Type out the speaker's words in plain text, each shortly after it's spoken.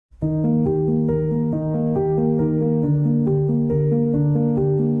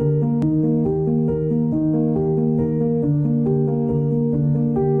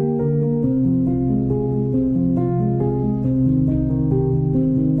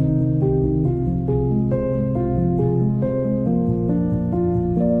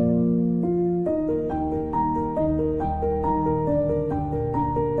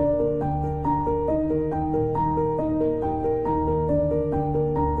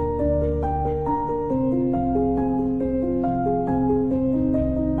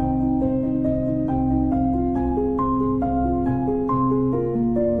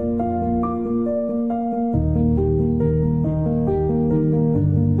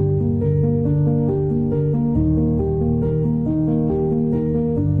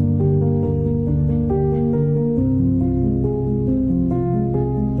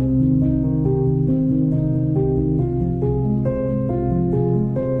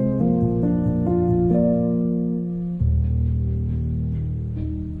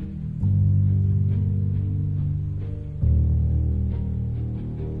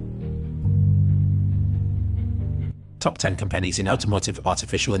Top 10 Companies in Automotive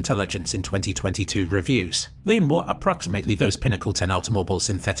Artificial Intelligence in 2022 Reviews. Lean more approximately those pinnacle 10 automobile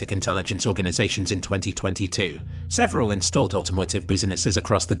synthetic intelligence organizations in 2022. Several installed automotive businesses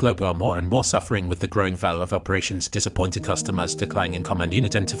across the globe are more and more suffering with the growing value of operations, disappointed customers, declining income, and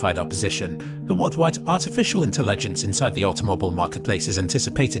unidentified opposition. The worldwide artificial intelligence inside the automobile marketplace is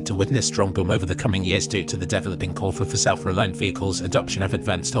anticipated to witness strong boom over the coming years due to the developing call for self-reliant vehicles, adoption of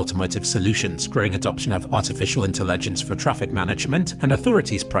advanced automotive solutions, growing adoption of artificial intelligence for traffic management, and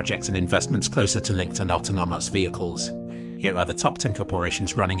authorities' projects and investments closer to linked and autonomous vehicles. Here are the top 10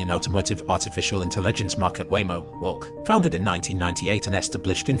 corporations running in automotive artificial intelligence market. Waymo, Walk. Founded in 1998 and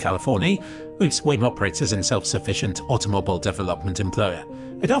established in California, Waymo operates as a self-sufficient automobile development employer.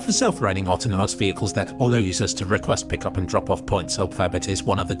 It offers self-riding autonomous vehicles that allow users to request pickup and drop-off points. Alphabet is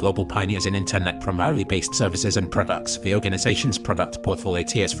one of the global pioneers in internet-primarily based services and products. The organization's product portfolio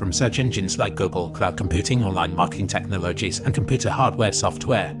tiers from search engines like Google, cloud computing, online marketing technologies, and computer hardware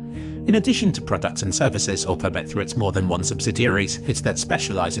software. In addition to products and services, Alphabet through its more than one subsidiaries, it's that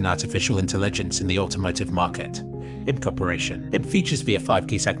specialize in artificial intelligence in the automotive market. IP Corporation. IP features via 5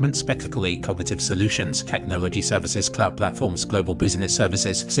 key segments: specifically cognitive solutions, technology services, cloud platforms, global business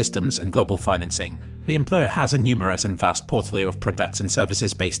services, systems, and global financing. The employer has a numerous and vast portfolio of products and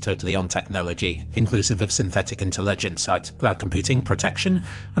services based totally on technology, inclusive of synthetic intelligence, cloud computing, protection,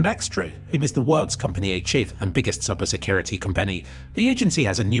 and extra. IP is the world's company chief and biggest cybersecurity company. The agency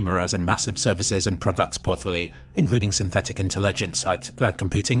has a numerous and massive services and products portfolio, including synthetic intelligence, cloud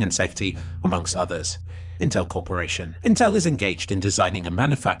computing, and safety, amongst others. Intel Corporation. Intel is engaged in designing and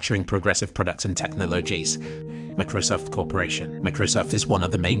manufacturing progressive products and technologies. Microsoft Corporation. Microsoft is one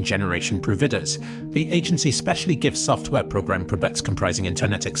of the main generation providers. The agency specially gives software program products comprising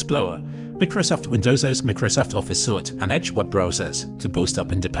Internet Explorer, Microsoft Windows, Microsoft Office Suite, and Edge web browsers. To boost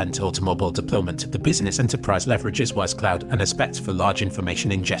up independent automobile deployment, the business enterprise leverages WAS Cloud and aspects for large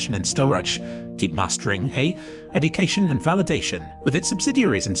information ingestion and storage, deep mastering, education, and validation. With its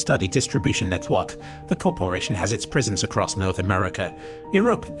subsidiaries and study distribution network, the corporation has its presence across North America,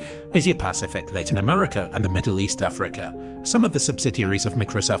 Europe, Asia Pacific, Latin America, and the Middle East Africa. Some of the subsidiaries of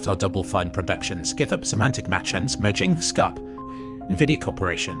Microsoft are Double Fine Productions, GitHub, Semantic Matchings, Merging, Scarp. NVIDIA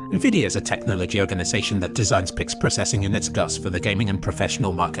Corporation. NVIDIA is a technology organization that designs PICs processing units GUS for the gaming and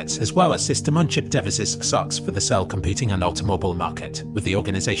professional markets, as well as system-on-chip devices SoCs for the cell computing and automobile market. With the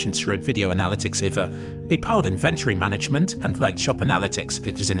organization's shrewd video analytics a powered inventory management and light shop analytics,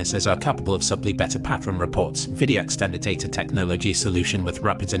 businesses are capable of subtly better pattern reports. NVIDIA extended data technology solution with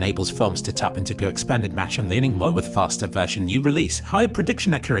Rapids enables firms to tap into expanded match and learning more with faster version new release, higher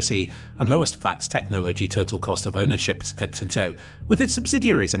prediction accuracy, and lowest facts technology total cost of ownership. With its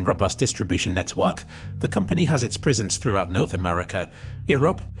subsidiaries and robust distribution network, the company has its presence throughout North America,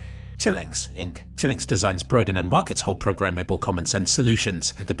 Europe. Xilinx, Inc. Xilinx designs, broaden, and markets whole programmable common sense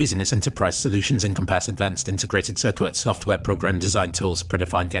solutions. The business enterprise solutions encompass advanced integrated circuit software program design tools,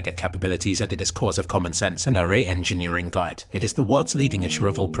 predefined gadget capabilities at its core of common sense and array engineering guide. It is the world's leading issuer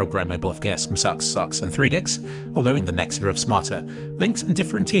of all programmable GES, SOCs, and 3DICs, allowing the next era of smarter, linked, and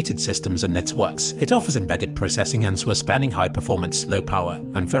differentiated systems and networks. It offers embedded processing and SWAs spanning high performance, low power,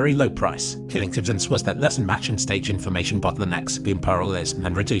 and very low price. Xilinx gives and SWAs that lessen match and stage information bottlenecks, beam parallelism,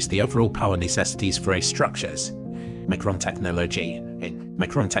 and reduce the overall power necessities for A structures. Micron Technology.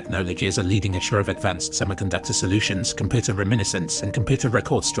 Micron Technology is a leading issuer of advanced semiconductor solutions, computer reminiscence, and computer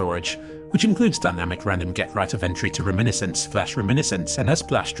record storage, which includes dynamic random get right of entry to reminiscence, flash reminiscence, and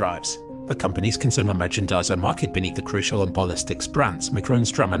flash drives. The company's consumer merchandise are marketed beneath the Crucial and Ballistics brands.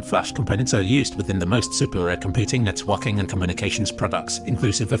 Micron's DRAM and flash components are used within the most superior computing, networking, and communications products,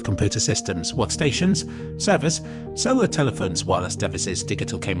 inclusive of computer systems, workstations, servers, cellular telephones, wireless devices,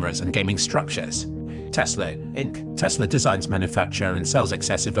 digital cameras, and gaming structures. Tesla, Inc. Tesla designs, manufacture, and sells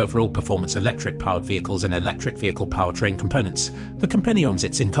excessive overall performance electric-powered vehicles and electric vehicle powertrain components. The company owns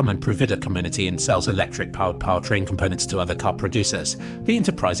its income and provider community and sells electric-powered powertrain components to other car producers. The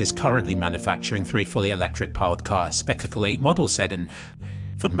enterprise is currently manufacturing 3 fully electric-powered cars, specifically Model 7.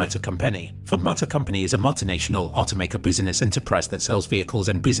 Ford Motor Company. Ford Motor Company is a multinational automaker business enterprise that sells vehicles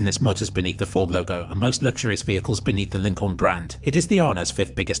and business motors beneath the Ford logo and most luxurious vehicles beneath the Lincoln brand. It is the owner's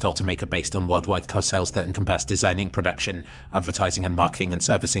 5th biggest automaker based on worldwide car sales that encompass designing, production, advertising, and marketing, and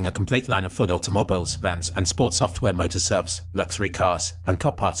servicing a complete line of Ford automobiles, vans, and sports software, motor serves, luxury cars, and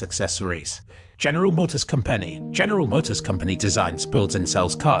car parts accessories. General Motors Company. General Motors Company designs, builds, and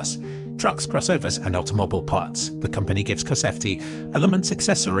sells cars, trucks, crossovers, and automobile parts. The company gives safety, elements,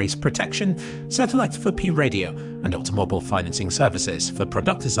 accessories, protection, satellite for P radio, and automobile financing services. For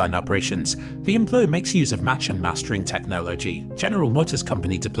product design operations, the employer makes use of match and mastering technology. General Motors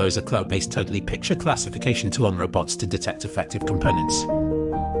Company deploys a cloud-based totally picture classification tool on robots to detect defective components.